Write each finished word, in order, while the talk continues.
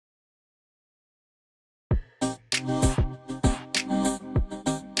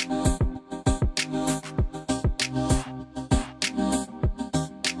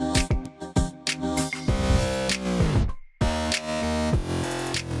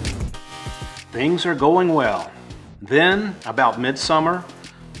Things are going well. Then, about midsummer,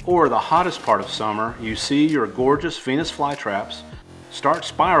 or the hottest part of summer, you see your gorgeous Venus flytraps start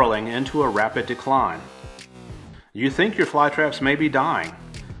spiraling into a rapid decline. You think your flytraps may be dying.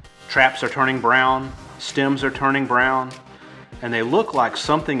 Traps are turning brown, stems are turning brown, and they look like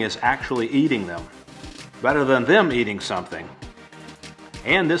something is actually eating them, rather than them eating something.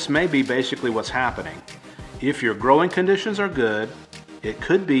 And this may be basically what's happening. If your growing conditions are good, it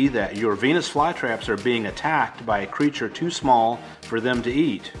could be that your Venus flytraps are being attacked by a creature too small for them to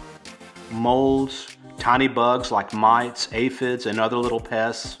eat. Molds, tiny bugs like mites, aphids, and other little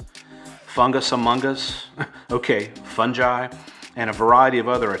pests, fungus among us, okay, fungi, and a variety of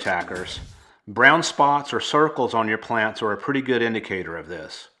other attackers. Brown spots or circles on your plants are a pretty good indicator of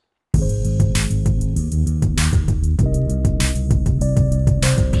this.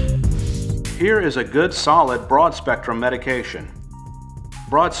 Here is a good solid broad spectrum medication.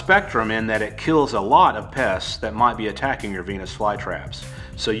 Broad spectrum in that it kills a lot of pests that might be attacking your Venus flytraps,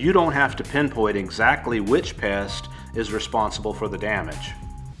 so you don't have to pinpoint exactly which pest is responsible for the damage.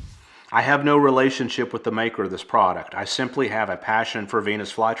 I have no relationship with the maker of this product. I simply have a passion for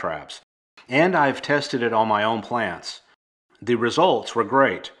Venus flytraps, and I've tested it on my own plants. The results were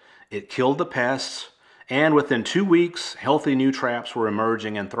great. It killed the pests, and within 2 weeks, healthy new traps were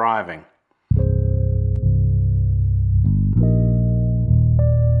emerging and thriving.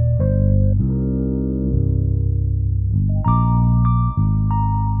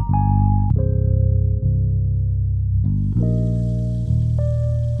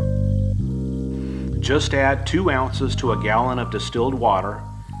 Just add 2 ounces to a gallon of distilled water,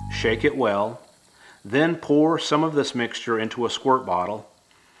 shake it well, then pour some of this mixture into a squirt bottle,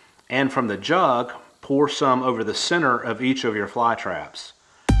 and from the jug, pour some over the center of each of your fly traps.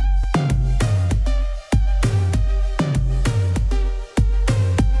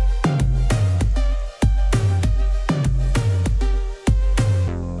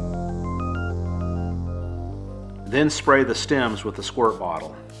 Then spray the stems with the squirt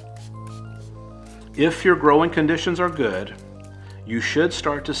bottle. If your growing conditions are good, you should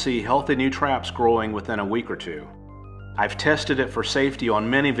start to see healthy new traps growing within a week or 2. I've tested it for safety on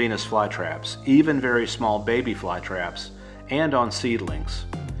many Venus flytraps, even very small baby flytraps, and on seedlings,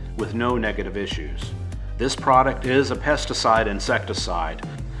 with no negative issues. This product is a pesticide insecticide,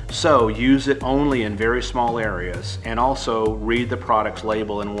 so use it only in very small areas, and also read the product's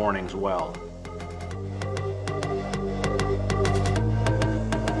label and warnings well.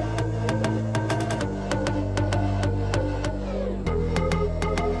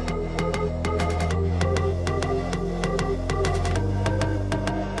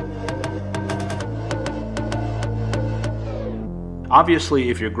 Obviously,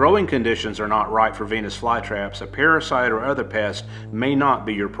 if your growing conditions are not right for Venus flytraps, a parasite or other pest may not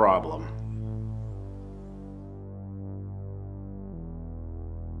be your problem.